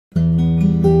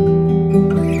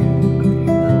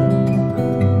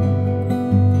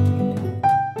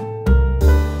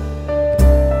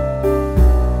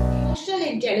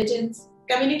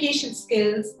communication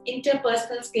skills,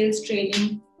 interpersonal skills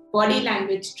training, body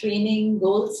language training,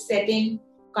 goal setting,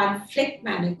 conflict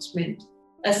management,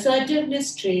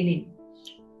 assertiveness training.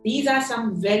 These are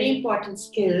some very important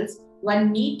skills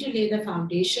one needs to lay the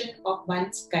foundation of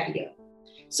one's career.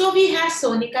 So we have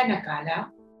Sonika Nakkala.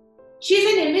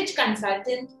 She's an image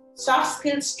consultant, soft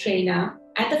skills trainer,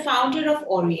 and the founder of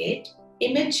Aureate,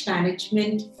 image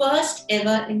management, first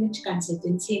ever image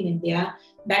consultancy in India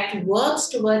that works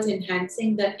towards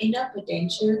enhancing the inner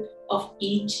potential of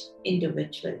each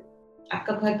individual.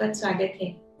 आपका बहुत-बहुत स्वागत है.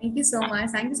 Thank you so much.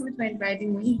 Thank you so much for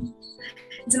inviting me.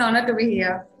 It's an honor to be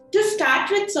here. To start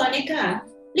with, Sonika,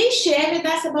 please share with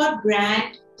us about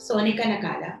brand Sonika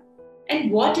Nakkala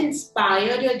and what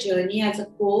inspired your journey as a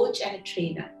coach and a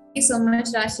trainer. Thank you so much,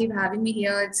 Rashi, for having me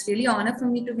here. It's really an honor for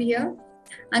me to be here.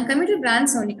 And coming to brand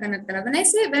Sonika Nakkala, when I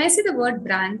say the word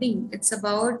branding, it's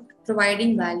about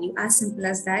providing value. As simple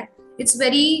as that. It's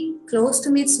very close to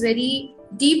me. It's very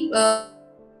deep,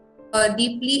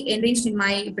 deeply enriched in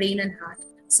my brain and heart.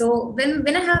 So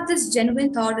when I have this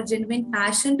genuine thought, a genuine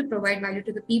passion to provide value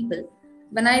to the people,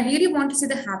 when I really want to see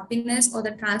the happiness or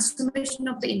the transformation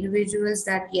of the individuals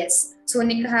that, yes,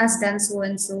 Sonika has done so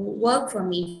and so work for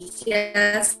me, she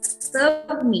has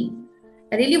served me.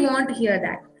 I really want to hear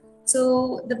that.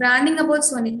 So the branding about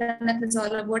Sonika Nakkala is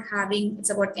all about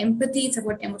it's about empathy, it's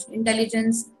about emotional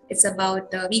intelligence, it's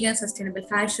about vegan sustainable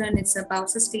fashion, it's about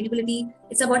sustainability,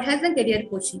 it's about health and career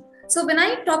coaching. So when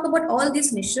I talk about all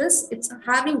these niches, it's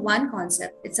having one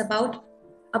concept. It's about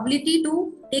ability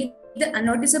to take the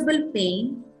unnoticeable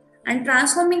pain and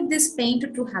transforming this pain to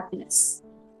true happiness.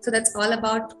 So that's all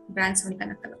about brand Sonika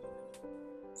Nakkala.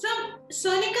 So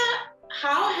Sonika,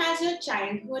 how has your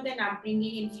childhood and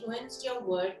upbringing influenced your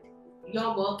work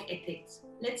ethics?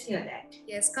 Let's hear that.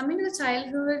 Yes, coming to the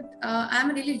childhood,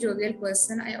 I'm a really jovial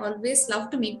person. I always love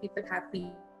to make people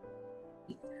happy.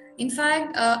 In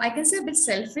fact, I can say a bit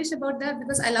selfish about that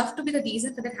because I love to be the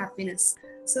reason for their happiness.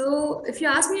 So if you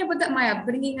ask me about my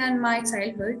upbringing and my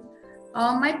childhood,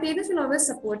 my parents were always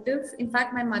supportive. In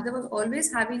fact, my mother was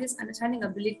always having this understanding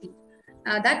ability.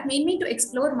 That made me to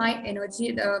explore my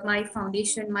energy, my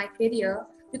foundation, my career,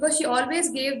 because she always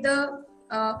gave the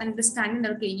understanding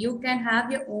that, okay, you can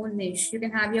have your own niche, you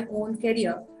can have your own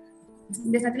career.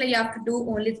 There's nothing like you have to do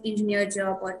only the engineer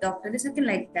job or doctor, there's nothing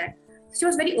like that. She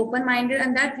was very open-minded,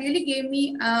 and that really gave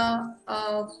me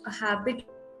a habit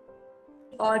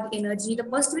or the energy, the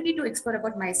possibility to explore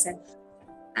about myself.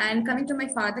 And coming to my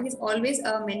father, he's always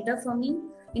a mentor for me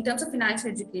in terms of financial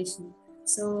education.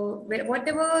 So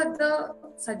whatever the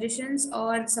suggestions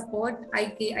or support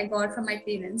I got from my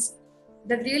parents,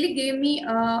 that really gave me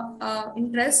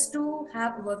interest to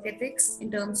have work ethics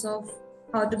in terms of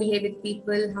how to behave with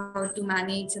people, how to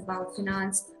manage about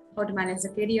finance, how to manage the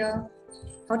career,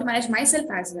 how to manage myself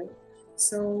as well.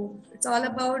 So it's all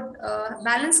about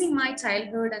balancing my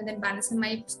childhood and then balancing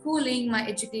my schooling, my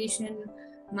education,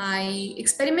 my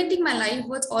experimenting my life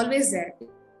was always there.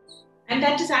 And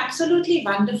that is absolutely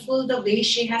wonderful, the way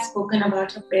she has spoken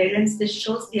about her parents. This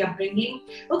shows the upbringing.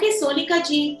 Okay, Sonika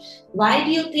ji, why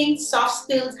do you think soft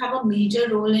skills have a major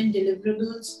role in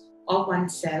deliverables of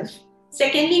oneself?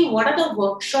 Secondly, what are the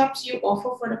workshops you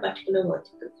offer for this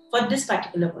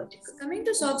particular vertical? Coming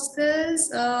to soft skills,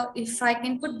 if I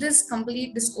can put this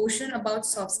ocean about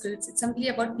soft skills, it's simply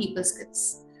about people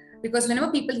skills. Because whenever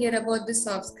people hear about this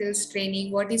soft skills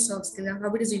training, what is soft skills and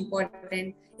how it is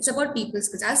important, it's about people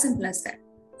skills, as simple as that.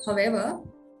 However,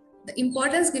 the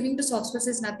importance given to soft skills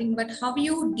is nothing but how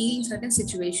you deal in certain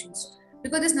situations.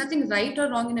 Because there's nothing right or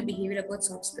wrong in a behavior about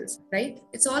soft skills, right?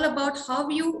 It's all about how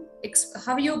you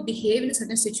behave in a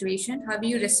certain situation, how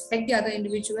you respect the other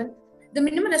individual, the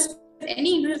minimum respect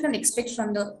any individual can expect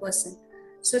from the person.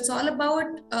 So it's all about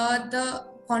the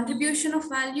contribution of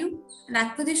value and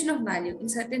acquisition of value in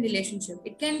certain relationship.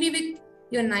 It can be with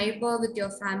your neighbor, with your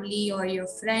family or your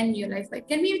friend, your life. It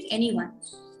can be with anyone.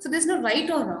 So there's no right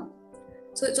or wrong.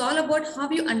 So it's all about how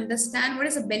you understand what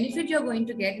is the benefit you're going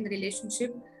to get in the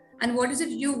relationship and what is it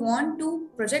you want to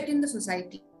project in the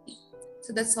society.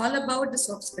 So that's all about the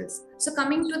soft skills. So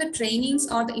coming to the trainings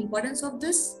or the importance of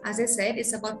this, as I said,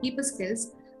 it's about people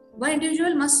skills. One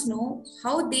individual must know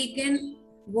how they can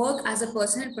work as a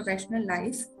person in professional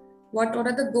life, what are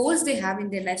the goals they have in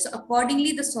their life. So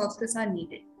accordingly, the soft skills are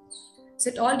needed. So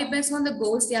it all depends on the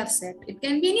goals they have set. It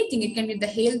can be anything. It can be the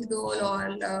health goal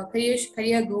or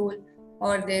career goal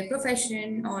or their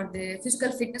profession or their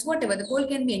physical fitness, whatever. The goal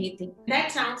can be anything.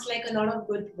 That sounds like a lot of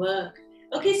good work.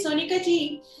 Okay, Sonika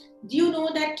ji, do you know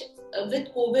that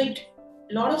with COVID,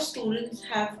 a lot of students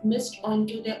have missed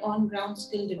onto their on-ground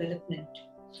skill development?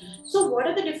 So what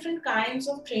are the different kinds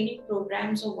of training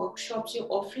programs or workshops you're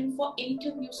offering for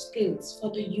interview skills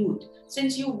for the youth,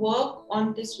 since you work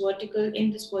on this vertical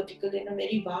in a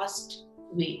very vast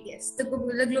way? Yes, the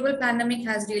global pandemic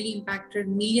has really impacted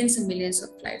millions and millions of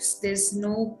lives. There's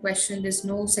no question, there's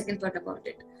no second thought about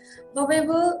it.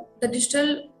 However, the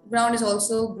digital ground is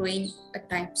also growing at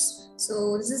times.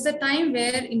 So this is the time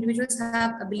where individuals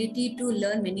have ability to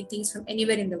learn many things from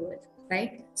anywhere in the world,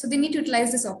 right? So they need to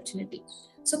utilize this opportunity.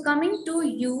 So coming to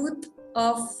youth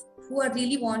of who are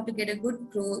really want to get a good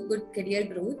career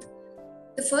growth,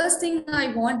 the first thing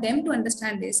I want them to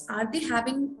understand is, are they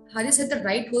set the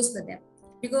right goals for them?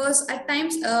 Because at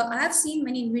times I have seen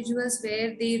many individuals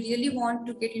where they really want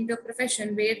to get into a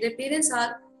profession where their parents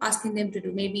are asking them to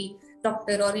do, maybe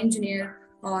doctor or engineer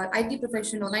or IT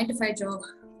profession or 9 to 5 job,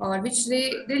 or which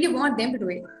they really want them to do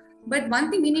it. But one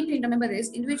thing we need to remember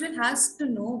is individual has to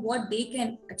know what they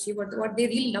can achieve, what they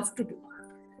really love to do.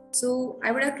 So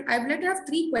I would like to have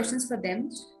 3 questions for them.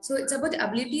 So it's about the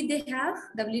ability they have,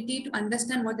 the ability to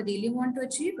understand what they really want to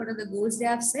achieve, what are the goals they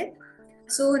have set.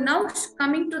 So now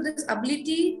coming to this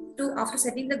ability to, after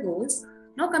setting the goals,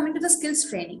 now coming to the skills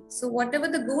training. So whatever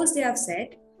the goals they have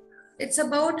set, it's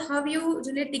about how you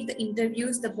really take the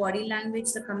interviews, the body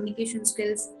language, the communication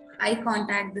skills, eye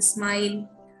contact, the smile,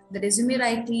 the resume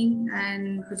writing,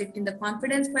 and projecting the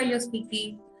confidence while you're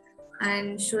speaking,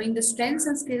 and showing the strengths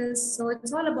and skills. So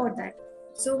it's all about that.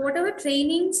 So whatever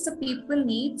trainings the people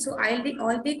need, so I'll take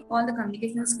all the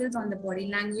communication skills on the body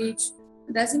language.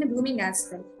 That's in the grooming as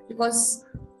well, because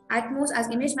at most, as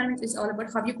image management is all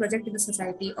about how you project in the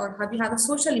society or how you have a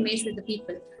social image with the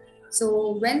people.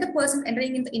 So when the person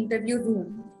entering in the interview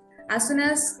room, as soon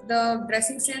as the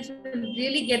dressing sense will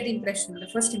really get the impression, the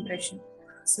first impression.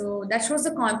 So that shows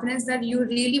the confidence that you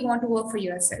really want to work for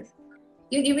yourself.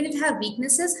 Even if you have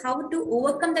weaknesses, how to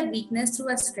overcome that weakness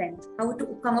through a strength, how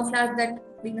to camouflage that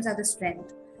weakness as a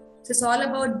strength. So it's all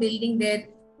about building their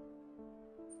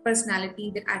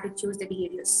personality, their attitudes, their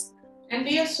behaviors. And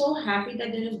we are so happy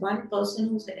that there is one person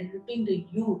who's helping the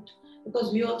youth,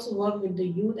 because we also work with the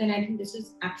youth, and I think this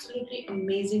is absolutely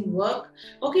amazing work.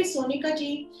 Okay, Sonika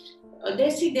ji,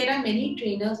 there are many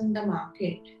trainers in the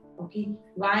market. Okay,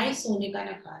 why Sonika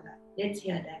Nakkala? Let's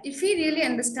hear that. If we really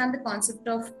understand the concept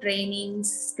of training,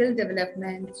 skill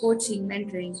development, coaching,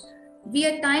 mentoring, we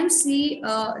at times see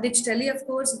digitally, of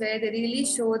course, where they really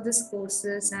show these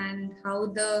courses and how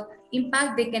the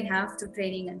impact they can have through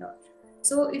training and all.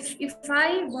 So if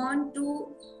I want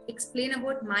to explain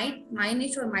about my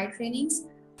niche or my trainings,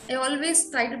 I always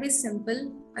try to be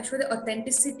simple. I show the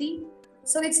authenticity.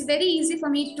 So it's very easy for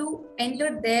me to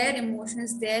enter their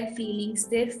emotions, their feelings,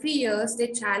 their fears,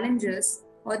 their challenges,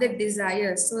 or their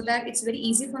desires, so that it's very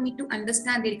easy for me to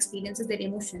understand their experiences, their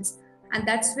emotions. And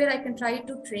that's where I can try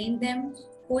to train them,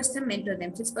 coach them, mentor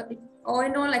them. So it's, all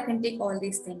in all, I can take all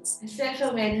these things.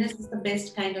 Self-awareness is the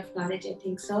best kind of knowledge, I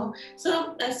think so.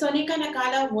 So, Sonika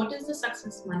Nakkala, what is the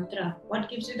success mantra? What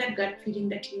gives you that gut feeling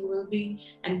that you will be,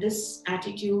 and this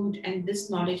attitude and this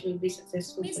knowledge will be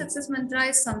successful? My success mantra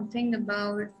is something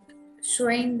about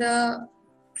showing the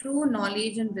true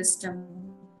knowledge and wisdom.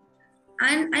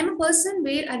 And I'm a person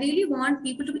where I really want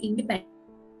people to be independent.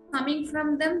 Coming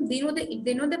from them, they know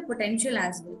the potential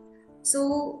as well.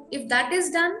 So if that is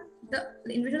done, the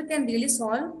individual can really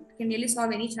solve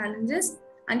any challenges.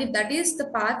 And if that is the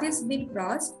path is being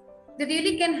crossed, they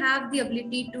really can have the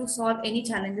ability to solve any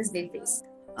challenges they face.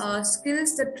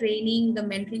 Skills, the training, the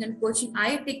mentoring and coaching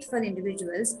I picked for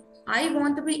individuals, I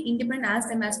want to be independent as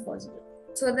them as possible.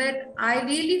 So that I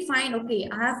really find, okay,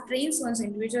 I have trained so-and-so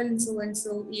individual in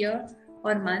so-and-so year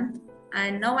or month,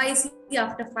 and now I see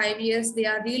after 5 years, they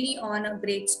are really on a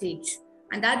great stage.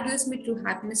 And that gives me true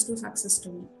happiness, true success to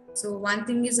me. So one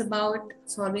thing is about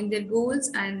solving their goals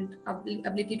and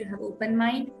ability to have open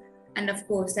mind. And of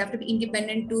course, they have to be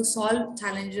independent to solve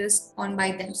challenges on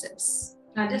by themselves.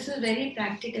 Now, this is very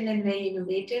practical and very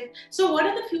innovative. So what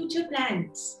are the future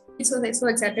plans? So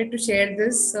excited to share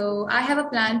this. So I have a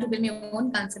plan to build my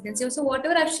own consultancy. So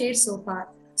whatever I've shared so far.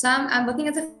 So I'm working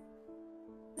as a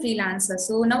freelancer.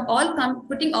 So now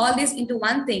putting all this into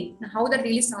one thing, how that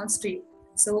really sounds to you.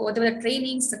 So whatever the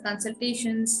trainings, the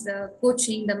consultations, the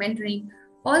coaching, the mentoring,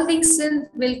 all things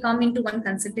will come into one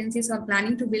consultancy. So I'm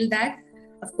planning to build that.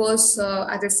 Of course,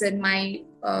 as I said,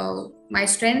 my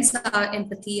strengths are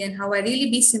empathy and how I really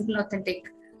be simple and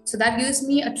authentic. So that gives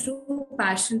me a true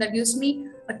passion, that gives me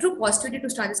a true positivity to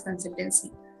start this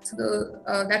consultancy. So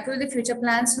that will be the future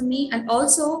plans for me. And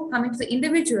also coming to the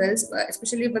individuals,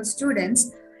 especially for the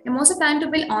students, I'm also planning to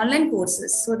build online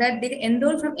courses so that they can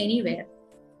enroll from anywhere.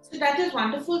 So that is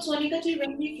wonderful, Sonika ji.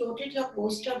 When we floated your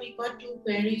poster, we got two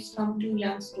queries from two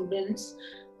young students.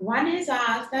 One is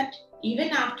asked that even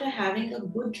after having a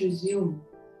good resume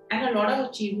and a lot of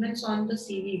achievements on the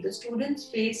CV, the students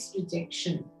face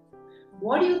rejection.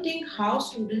 What do you think how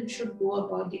students should go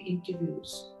about the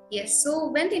interviews? Yes, so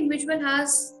when the individual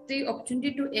has the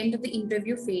opportunity to enter the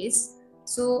interview phase,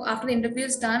 so after the interview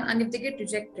is done and if they get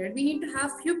rejected, we need to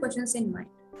have few questions in mind.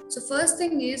 So first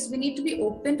thing is we need to be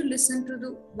open to listen to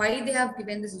the why they have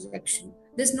given this rejection.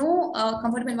 There's no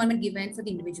comfortable environment given for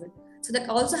the individual. So that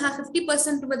also has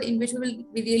 50% where the individual will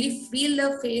really feel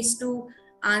the face to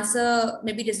answer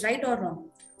maybe it is right or wrong.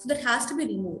 So that has to be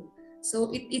removed.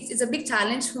 So it's a big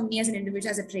challenge for me as an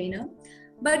individual, as a trainer.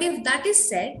 But if that is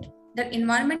said, that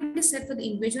environment is set for the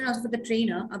individual and also for the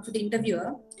trainer, up to the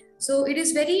interviewer. So it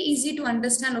is very easy to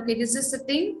understand, okay, this is the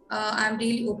thing, I'm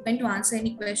really open to answer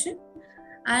any question.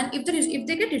 And if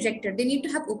they get rejected, they need to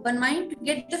have open mind to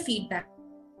get the feedback.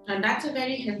 And that's a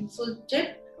very helpful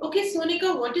tip. Okay,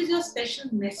 Sonika, what is your special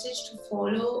message to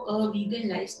follow a vegan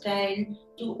lifestyle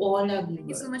to all our viewers? Thank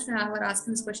you so much for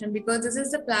asking this question, because this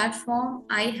is the platform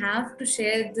I have to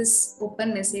share this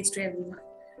open message to everyone.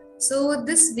 So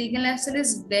this vegan lifestyle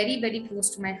is very, very close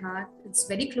to my heart. It's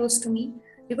very close to me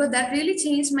because that really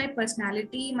changed my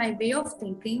personality, my way of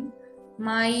thinking,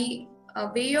 my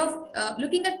way of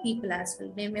looking at people as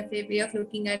well, my way of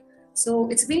looking at. So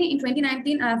it's been in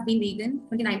 2019, I've been vegan.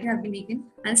 2019, I've been vegan.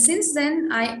 And since then,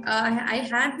 I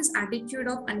had this attitude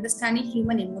of understanding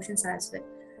human emotions as well.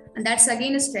 And that's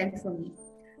again a strength for me.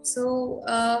 So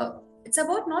it's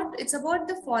about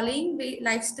the following way.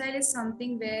 Lifestyle is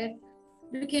something where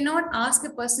you cannot ask a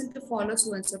person to follow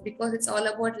so and so because it's all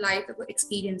about life, about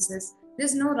experiences.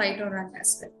 There's no right or wrong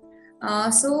aspect.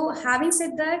 So having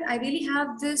said that, I really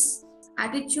have this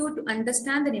attitude to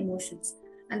understand their emotions.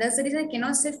 And that's the reason I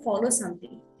cannot say follow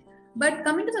something. But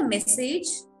coming to the message,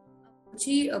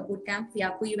 a bootcamp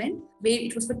Yapu event, where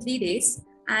it was for 3 days.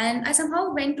 And I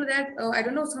somehow went to that, I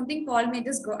don't know, something called me,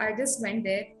 I just went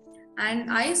there.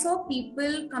 And I saw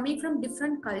people coming from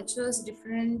different cultures,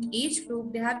 different age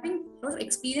group. They're having a lot of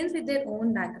experience with their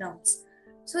own backgrounds.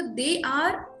 So they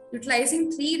are utilizing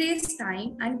 3 days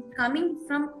time and coming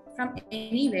from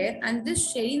anywhere and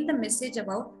just sharing the message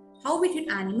about how we treat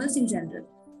animals in general.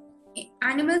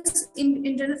 Animals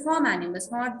in general, farm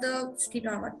animals, not the street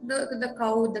or what, the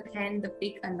cow, the hen, the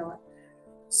pig and all.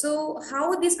 So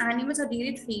how these animals are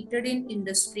really treated in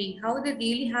industry, how they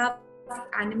really have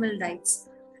animal rights.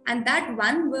 And that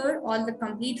one word or the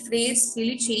complete phrase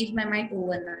really changed my mind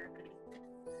overnight.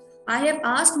 I have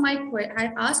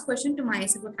asked question to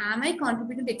myself, am I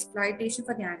contributing to exploitation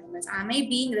for the animals? Am I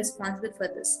being responsible for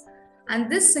this? And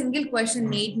this single question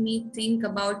made me think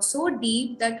about so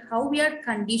deep that how we are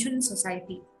conditioned in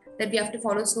society, that we have to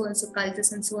follow so and so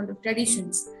cultures and so on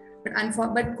traditions. But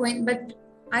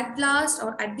at last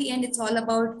or at the end, it's all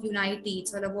about unity.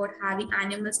 It's all about having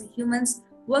animals and humans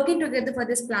working together for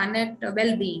this planet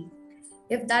well-being.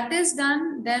 If that is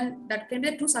done, then that can be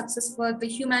a true success for the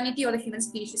humanity or the human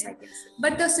species, I guess.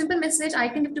 But the simple message I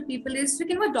can give to people is you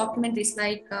can watch documentaries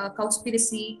like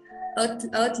Cowspiracy,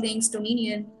 Earthlings,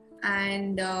 Dominion,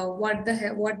 and What the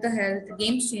Health,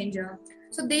 Game Changer.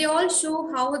 So they all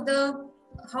show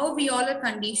how we all are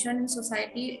conditioned in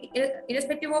society,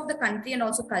 irrespective of the country and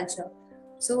also culture.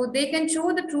 So they can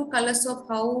show the true colors of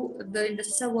how the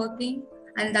industries are working,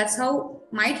 and that's how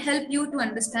might help you to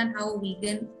understand how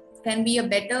vegan can be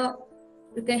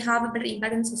you can have a better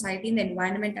impact in society, in the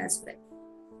environment as well.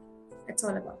 That's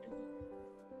all about it.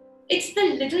 It's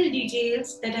the little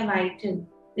details that are vital.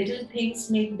 Little things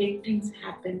make big things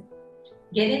happen.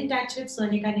 Get in touch with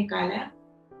Sonika Nakkala.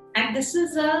 And this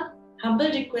is a humble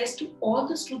request to all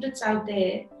the students out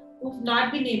there who've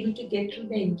not been able to get through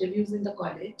the interviews in the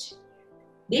college.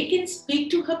 They can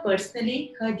speak to her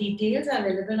personally. Her details are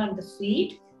available on the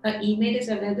feed. Her email is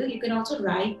available. You can also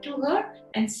write to her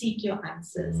and seek your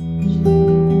answers.